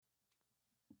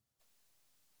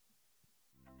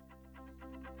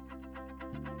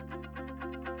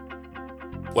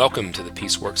Welcome to the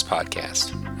PeaceWorks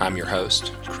podcast. I'm your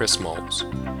host, Chris Moles.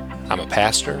 I'm a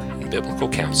pastor and biblical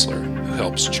counselor who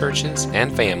helps churches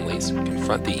and families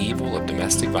confront the evil of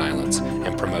domestic violence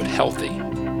and promote healthy,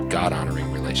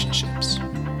 God-honoring relationships.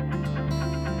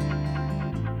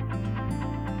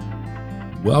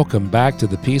 Welcome back to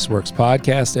the PeaceWorks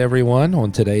podcast, everyone.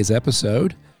 On today's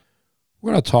episode,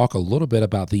 we're going to talk a little bit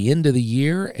about the end of the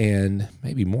year and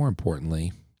maybe more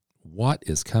importantly, what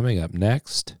is coming up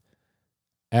next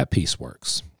at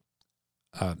PeaceWorks.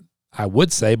 I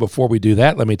would say before we do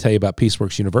that, let me tell you about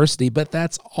PeaceWorks University, but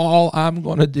that's all I'm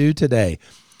going to do today.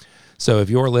 So if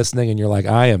you're listening and you're like,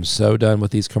 I am so done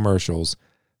with these commercials,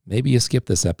 maybe you skip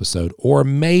this episode, or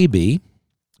maybe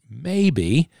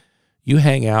you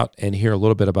hang out and hear a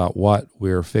little bit about what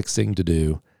we're fixing to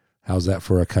do. How's that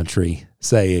for a country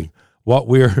saying? What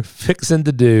we're fixing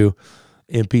to do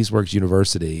in PeaceWorks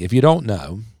University. If you don't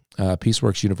know,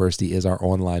 PeaceWorks University is our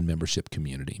online membership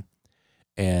community.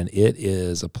 And it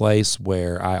is a place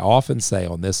where I often say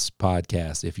on this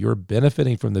podcast, if you're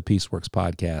benefiting from the PeaceWorks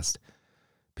podcast,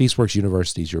 PeaceWorks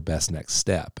University is your best next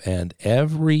step. And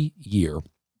every year,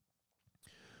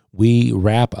 we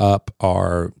wrap up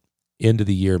our end of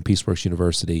the year in PeaceWorks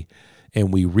University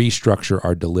and we restructure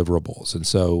our deliverables. And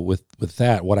so with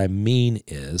that, what I mean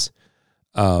is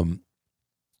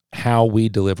how we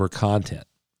deliver content.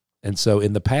 And so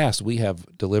in the past, we have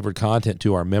delivered content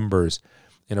to our members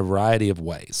in a variety of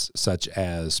ways, such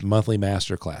as monthly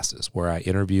master classes, where I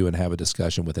interview and have a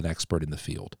discussion with an expert in the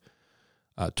field,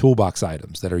 toolbox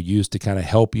items that are used to kind of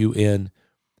help you in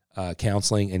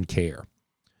counseling and care,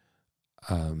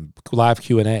 live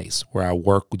Q&As, where I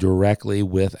work directly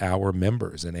with our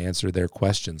members and answer their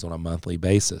questions on a monthly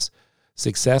basis.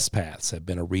 Success Paths have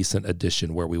been a recent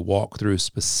addition where we walk through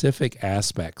specific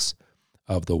aspects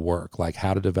of the work, like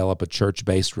how to develop a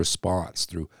church-based response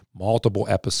through multiple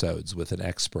episodes with an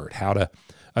expert, how to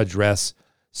address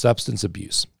substance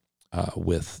abuse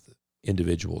with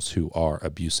individuals who are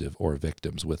abusive or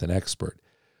victims with an expert,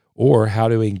 or how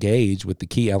to engage with the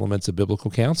key elements of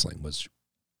biblical counseling, which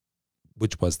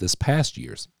was this past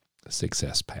year's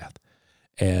Success Path.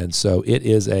 And so it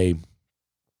is a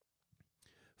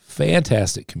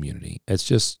fantastic community. It's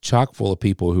just chock full of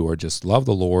people who are just love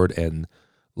the Lord and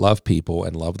love people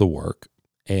and love the work,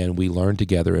 and we learn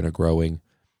together in a growing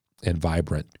and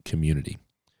vibrant community.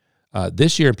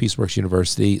 This year in PeaceWorks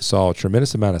University saw a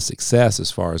tremendous amount of success as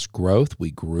far as growth.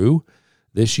 We grew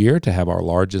this year to have our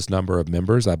largest number of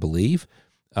members, I believe,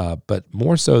 but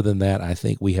more so than that, I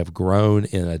think we have grown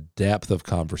in a depth of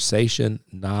conversation,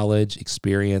 knowledge,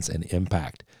 experience, and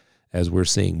impact as we're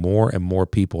seeing more and more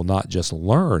people not just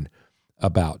learn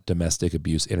about domestic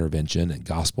abuse intervention and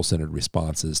gospel-centered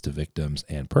responses to victims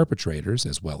and perpetrators,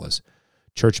 as well as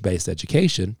church-based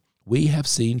education. We have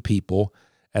seen people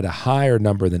at a higher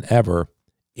number than ever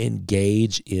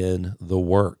engage in the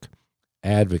work.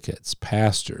 Advocates,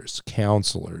 pastors,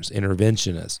 counselors,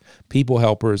 interventionists, people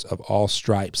helpers of all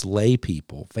stripes, lay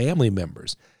people, family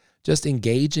members, just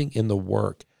engaging in the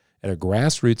work at a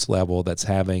grassroots level that's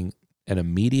having an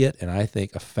immediate and I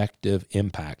think effective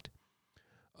impact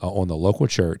on the local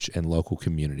church and local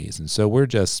communities. And so we're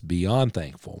just beyond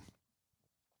thankful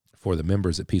for the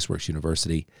members at PeaceWorks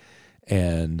University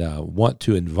and want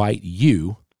to invite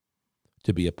you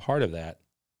to be a part of that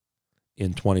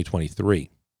in 2023.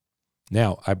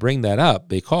 Now, I bring that up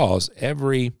because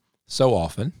every so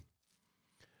often,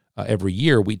 every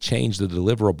year, we change the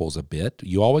deliverables a bit.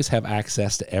 You always have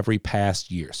access to every past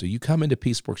year. So you come into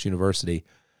PeaceWorks University,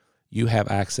 you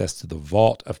have access to the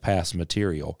vault of past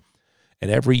material, and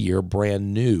every year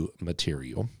brand new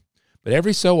material. But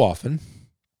every so often,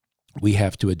 we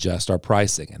have to adjust our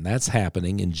pricing, and that's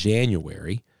happening in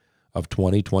January of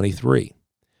 2023.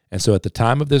 And so at the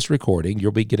time of this recording,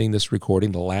 you'll be getting this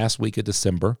recording the last week of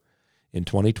December in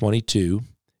 2022.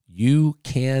 You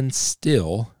can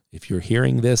still, if you're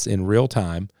hearing this in real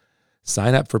time,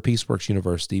 sign up for PeaceWorks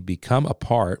University, become a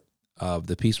part of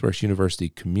the PeaceWorks University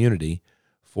community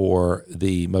for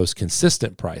the most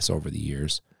consistent price over the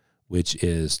years, which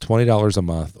is $20 a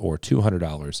month or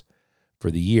 $200 for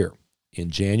the year. In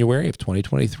January of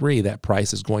 2023, that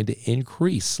price is going to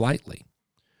increase slightly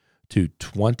to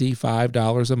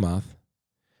 $25 a month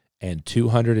and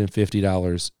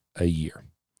 $250 a year.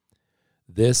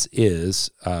 This is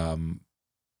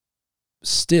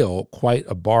still quite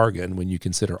a bargain when you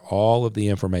consider all of the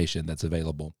information that's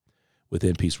available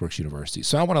within PeaceWorks University.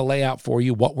 So I want to lay out for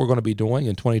you what we're going to be doing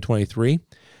in 2023.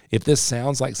 If this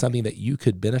sounds like something that you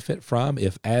could benefit from,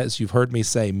 if, as you've heard me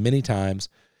say many times,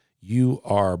 you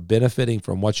are benefiting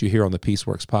from what you hear on the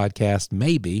PeaceWorks podcast,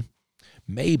 maybe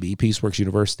PeaceWorks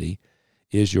University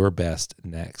is your best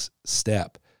next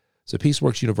step. So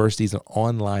PeaceWorks University is an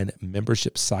online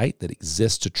membership site that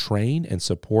exists to train and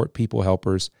support people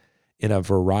helpers in a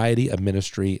variety of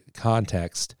ministry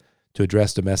contexts to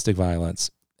address domestic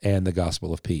violence and the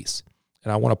gospel of peace.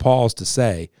 And I want to pause to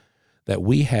say that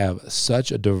we have such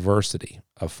a diversity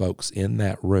of folks in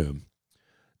that room.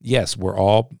 Yes, we're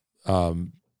all,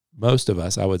 most of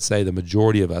us, I would say the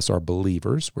majority of us are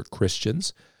believers. We're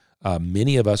Christians.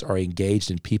 Many of us are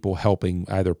engaged in people helping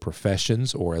either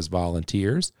professions or as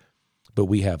volunteers. But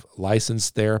we have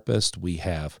licensed therapists, we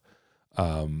have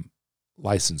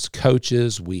licensed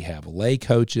coaches, we have lay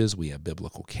coaches, we have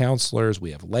biblical counselors,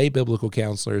 we have lay biblical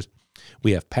counselors,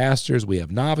 we have pastors, we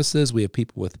have novices, we have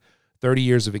people with 30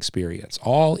 years of experience,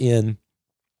 all in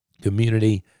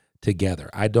community together.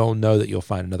 I don't know that you'll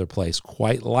find another place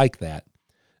quite like that,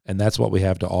 and that's what we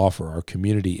have to offer. Our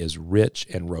community is rich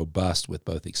and robust with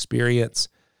both experience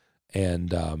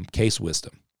and case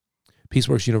wisdom.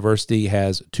 PeaceWorks University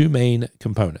has two main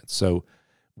components. So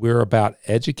we're about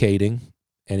educating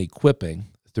and equipping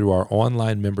through our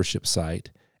online membership site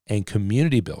and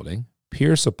community building,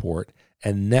 peer support,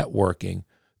 and networking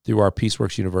through our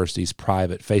PeaceWorks University's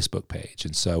private Facebook page.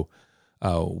 And so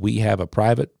we have a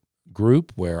private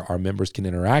group where our members can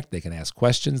interact, they can ask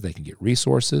questions, they can get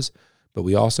resources, but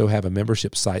we also have a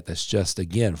membership site that's just,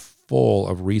 again, full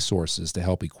of resources to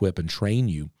help equip and train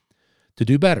you to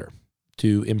do better,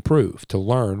 to improve, to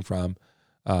learn from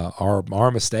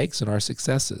our mistakes and our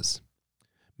successes.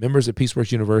 Members at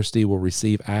PeaceWorks University will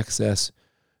receive access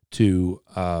to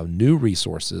new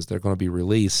resources that are going to be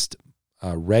released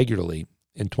regularly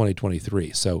in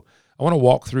 2023. So I want to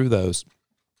walk through those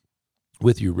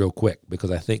with you real quick because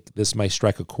I think this may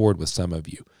strike a chord with some of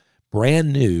you.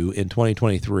 Brand new in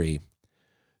 2023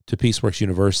 to PeaceWorks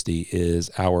University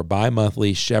is our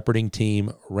bi-monthly shepherding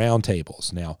team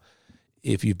roundtables. Now,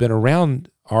 if you've been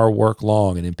around our work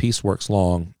long and in PeaceWorks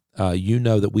long, you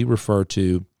know that we refer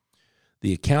to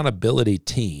the accountability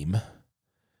team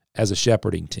as a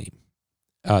shepherding team.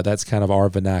 That's kind of our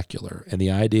vernacular. And the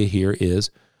idea here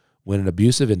is when an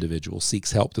abusive individual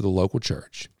seeks help through the local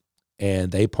church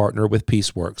and they partner with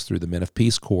PeaceWorks through the Men of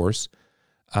Peace course,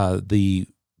 the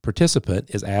participant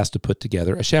is asked to put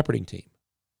together a shepherding team.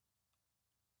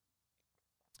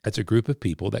 It's a group of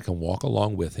people that can walk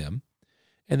along with him,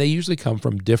 and they usually come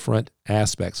from different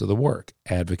aspects of the work: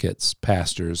 advocates,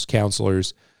 pastors,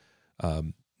 counselors,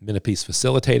 Men of Peace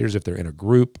facilitators if they're in a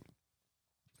group,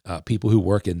 people who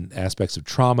work in aspects of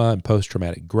trauma and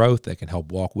post-traumatic growth that can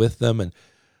help walk with them. And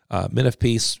Men of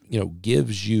Peace,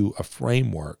 gives you a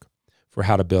framework for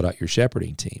how to build out your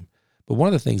shepherding team. But one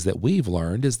of the things that we've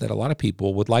learned is that a lot of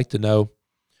people would like to know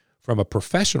from a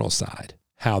professional side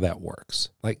how that works.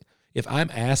 Like, if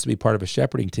I'm asked to be part of a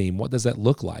shepherding team, what does that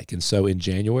look like? And so in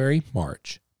January,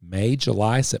 March, May,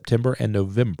 July, September, and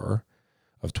November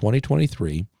of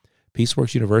 2023,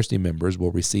 PeaceWorks University members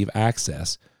will receive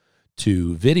access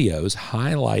to videos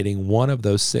highlighting one of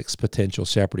those 6 potential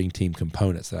shepherding team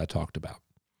components that I talked about.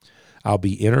 I'll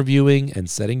be interviewing and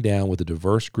sitting down with a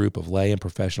diverse group of lay and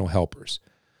professional helpers.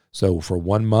 So for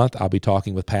 1 month, I'll be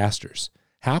talking with pastors.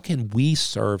 How can we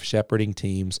serve shepherding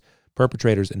teams,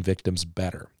 perpetrators, and victims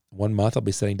better? 1 month, I'll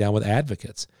be sitting down with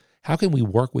advocates. How can we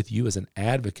work with you as an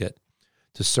advocate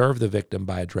to serve the victim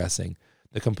by addressing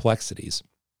the complexities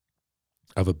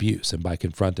of abuse and by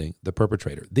confronting the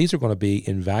perpetrator? These are going to be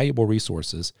invaluable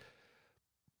resources.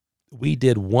 We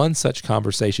did one such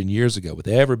conversation years ago with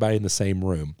everybody in the same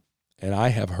room, and I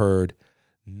have heard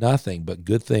nothing but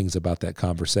good things about that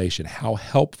conversation, how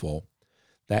helpful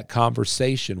that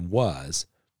conversation was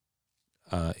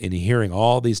in hearing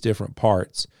all these different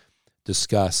parts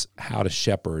discuss how to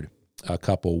shepherd a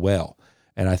couple well.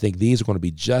 And I think these are going to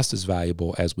be just as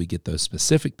valuable as we get those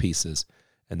specific pieces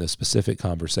and those specific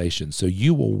conversations. So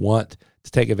you will want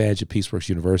to take advantage of PeaceWorks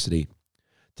University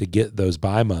to get those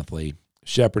bi-monthly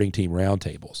shepherding team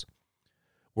roundtables.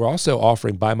 We're also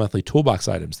offering bi-monthly toolbox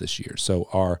items this year. So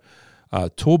our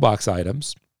toolbox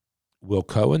items will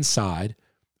coincide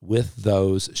with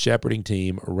those shepherding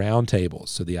team roundtables.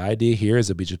 So the idea here is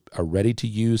it'll be just a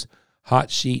ready-to-use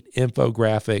hot sheet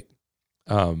infographic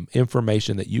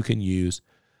information that you can use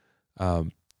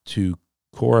to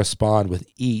correspond with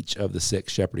each of the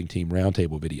 6 shepherding team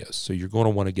roundtable videos. So you're going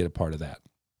to want to get a part of that.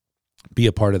 Be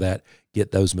a part of that.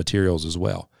 Get those materials as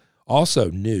well. Also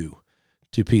new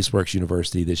to PeaceWorks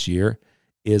University this year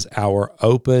is our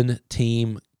open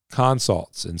team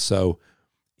consults. And so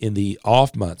in the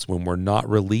off months when we're not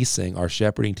releasing our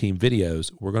shepherding team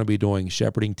videos, we're going to be doing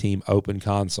shepherding team open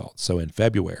consults. So in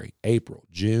February, April,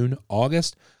 June,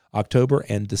 August, October,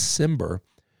 and December,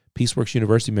 PeaceWorks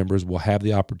University members will have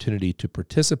the opportunity to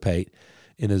participate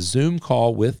in a Zoom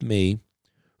call with me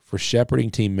for shepherding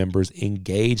team members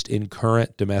engaged in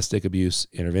current domestic abuse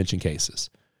intervention cases.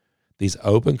 These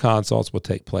open consults will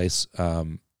take place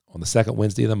on the second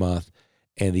Wednesday of the month,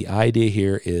 and the idea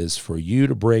here is for you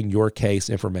to bring your case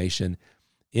information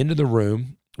into the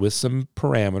room with some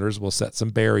parameters. We'll set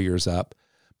some barriers up,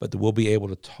 but we'll be able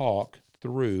to talk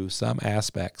through some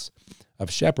aspects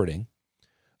of shepherding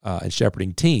and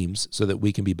shepherding teams so that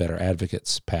we can be better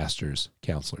advocates, pastors,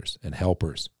 counselors, and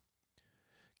helpers.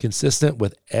 Consistent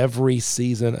with every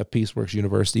season of PeaceWorks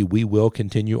University, we will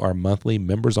continue our monthly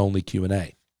members-only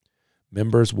Q&A.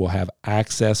 Members will have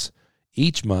access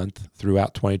each month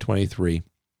throughout 2023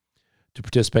 to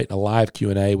participate in a live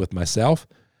Q&A with myself,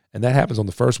 and that happens on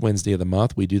the first Wednesday of the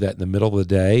month. We do that in the middle of the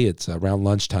day. It's around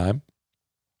lunchtime.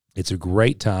 It's a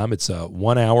great time. It's a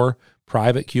 1-hour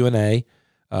private Q&A.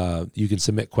 You can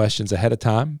submit questions ahead of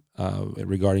time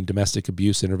regarding domestic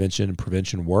abuse intervention and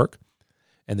prevention work.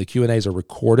 And the Q&As are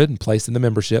recorded and placed in the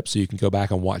membership so you can go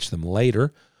back and watch them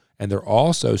later. And they're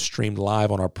also streamed live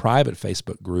on our private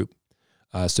Facebook group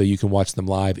so you can watch them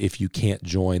live if you can't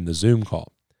join the Zoom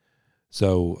call.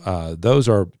 So those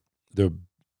are the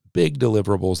big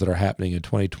deliverables that are happening in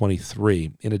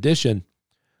 2023. In addition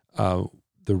to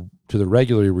the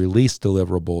regularly released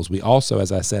deliverables, we also,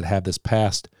 as I said, have this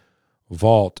past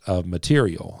vault of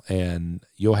material, and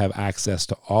you'll have access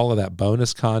to all of that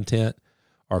bonus content,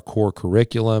 our core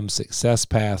curriculum, success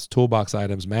paths, toolbox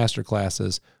items, master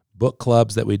classes, book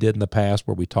clubs that we did in the past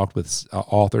where we talked with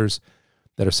authors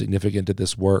that are significant to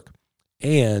this work.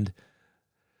 And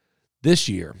this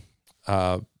year,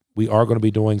 we are going to be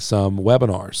doing some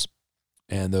webinars,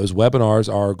 and those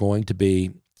webinars are going to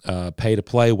be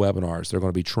pay-to-play webinars. They're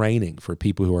going to be training for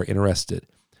people who are interested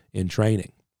in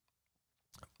training.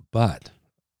 But,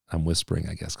 I'm whispering,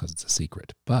 I guess, because it's a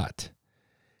secret, but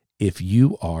if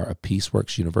you are a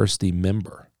PeaceWorks University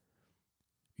member,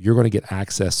 you're going to get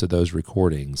access to those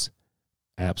recordings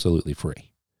absolutely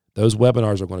free. Those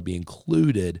webinars are going to be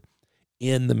included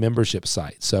in the membership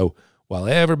site. So while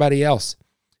everybody else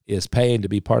is paying to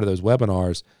be part of those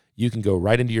webinars, you can go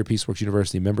right into your PeaceWorks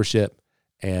University membership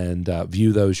and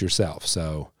view those yourself.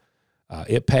 So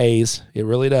it pays, it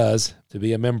really does, to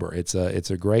be a member. It's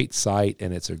a great site,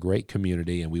 and it's a great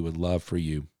community, and we would love for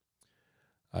you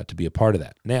to be a part of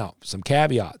that. Now, some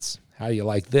caveats. How do you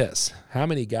like this? How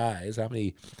many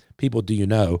people do you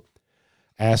know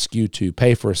ask you to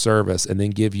pay for a service and then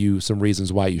give you some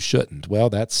reasons why you shouldn't? Well,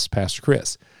 that's Pastor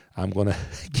Chris. I'm going to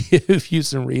give you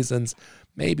some reasons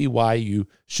maybe why you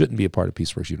shouldn't be a part of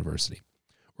PeaceWorks University,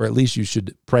 or at least you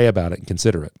should pray about it and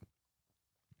consider it.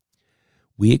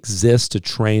 We exist to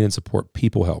train and support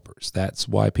people helpers. That's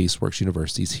why PeaceWorks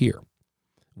University is here.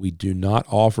 We do not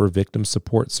offer victim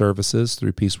support services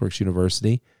through PeaceWorks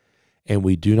University, and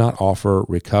we do not offer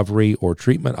recovery or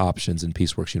treatment options in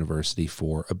PeaceWorks University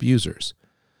for abusers.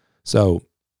 So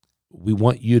we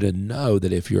want you to know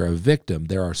that if you're a victim,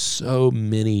 there are so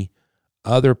many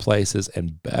other places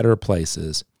and better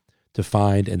places to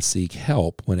find and seek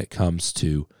help when it comes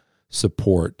to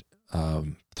support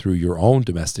through your own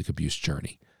domestic abuse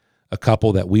journey. A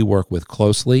couple that we work with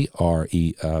closely are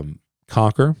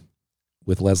Conquer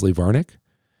with Leslie Vernick.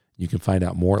 You can find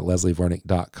out more at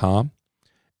leslievernick.com.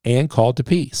 And Called to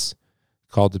Peace.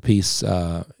 Called to Peace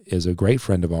is a great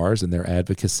friend of ours, and their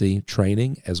advocacy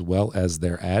training as well as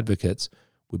their advocates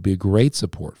would be a great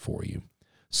support for you.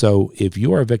 So if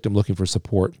you are a victim looking for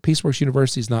support, PeaceWorks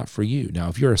University is not for you. Now,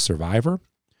 if you're a survivor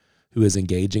who is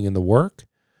engaging in the work,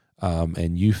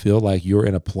 and you feel like you're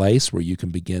in a place where you can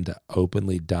begin to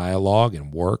openly dialogue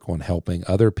and work on helping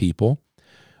other people,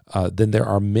 then there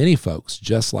are many folks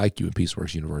just like you in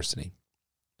PeaceWorks University.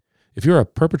 If you're a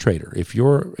perpetrator, if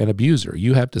you're an abuser,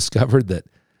 you have discovered that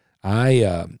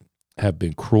I have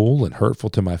been cruel and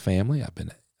hurtful to my family, I've been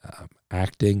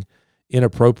acting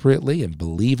inappropriately and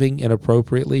believing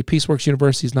inappropriately, PeaceWorks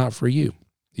University is not for you.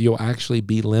 You'll actually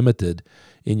be limited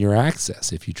in your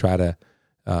access if you try to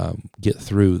get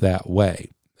through that way.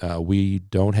 We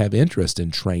don't have interest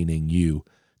in training you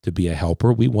to be a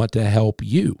helper. We want to help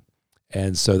you.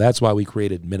 And so that's why we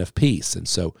created Men of Peace. And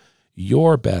so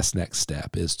your best next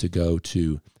step is to go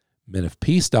to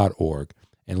menofpeace.org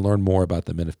and learn more about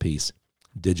the Men of Peace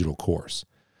digital course.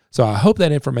 So I hope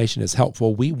that information is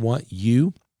helpful. We want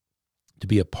you to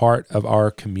be a part of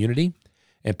our community,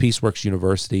 and PeaceWorks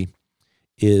University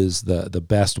is the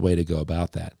best way to go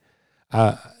about that.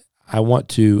 I want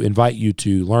to invite you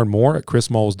to learn more at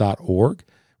chrismoles.org.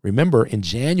 Remember, in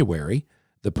January,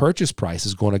 the purchase price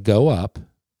is going to go up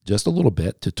just a little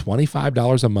bit to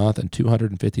 $25 a month and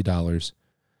 $250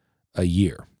 a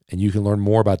year. And you can learn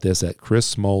more about this at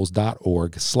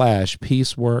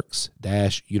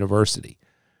chrismoles.org/peaceworks-university.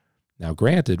 Now,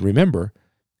 granted, remember,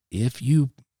 if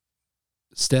you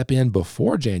step in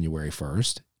before January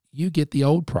 1st, you get the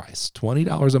old price,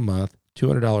 $20 a month,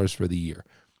 $200 for the year.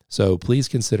 So please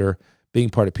consider being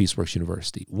part of PeaceWorks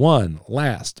University. One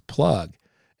last plug,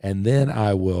 and then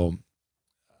I will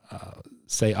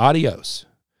say adios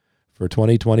for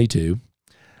 2022,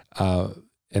 and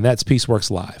that's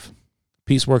PeaceWorks Live.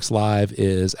 PeaceWorks Live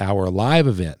is our live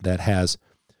event that has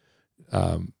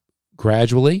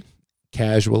gradually,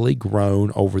 casually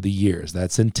grown over the years.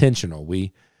 That's intentional.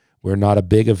 We're not a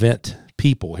big event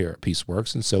people here at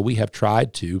PeaceWorks, and so we have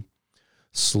tried to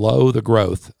slow the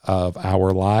growth of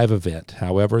our live event.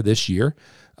 However, this year,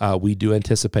 we do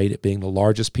anticipate it being the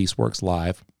largest PeaceWorks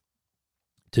Live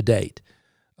to date,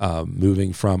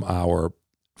 moving from our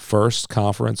first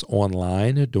conference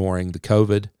online during the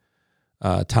COVID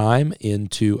time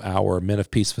into our Men of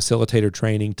Peace facilitator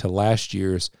training to last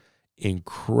year's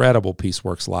incredible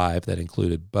PeaceWorks Live that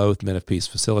included both Men of Peace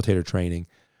facilitator training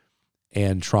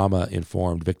and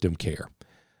trauma-informed victim care.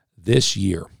 This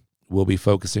year, we'll be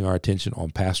focusing our attention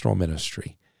on pastoral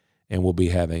ministry, and we'll be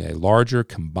having a larger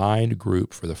combined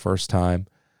group for the first time,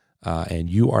 and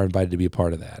you are invited to be a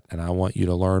part of that. And I want you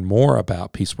to learn more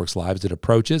about PeaceWorks Live as it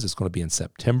approaches. It's going to be in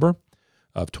September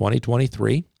of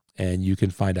 2023, and you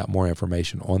can find out more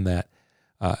information on that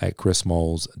at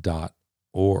chrismoles.org.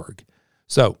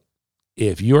 So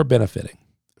if you're benefiting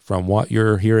from what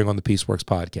you're hearing on the PeaceWorks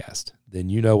podcast, then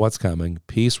you know what's coming.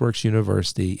 PeaceWorks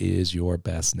University is your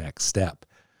best next step.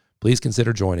 Please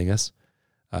consider joining us.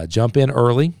 Jump in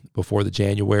early before the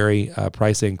January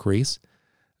price increase.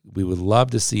 We would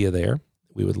love to see you there.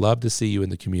 We would love to see you in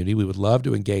the community. We would love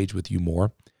to engage with you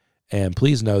more. And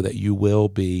please know that you will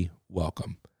be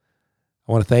welcome.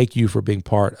 I want to thank you for being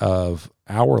part of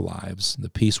our lives, the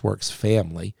PeaceWorks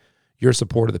family. Your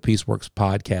support of the PeaceWorks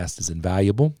podcast is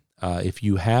invaluable. If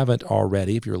you haven't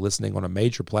already, if you're listening on a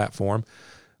major platform,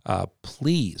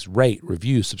 please rate,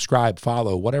 review, subscribe,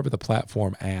 follow, whatever the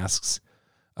platform asks.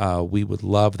 We would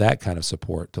love that kind of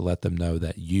support to let them know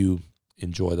that you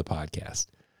enjoy the podcast.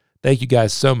 Thank you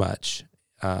guys so much.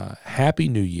 Happy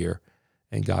New Year,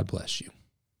 and God bless you.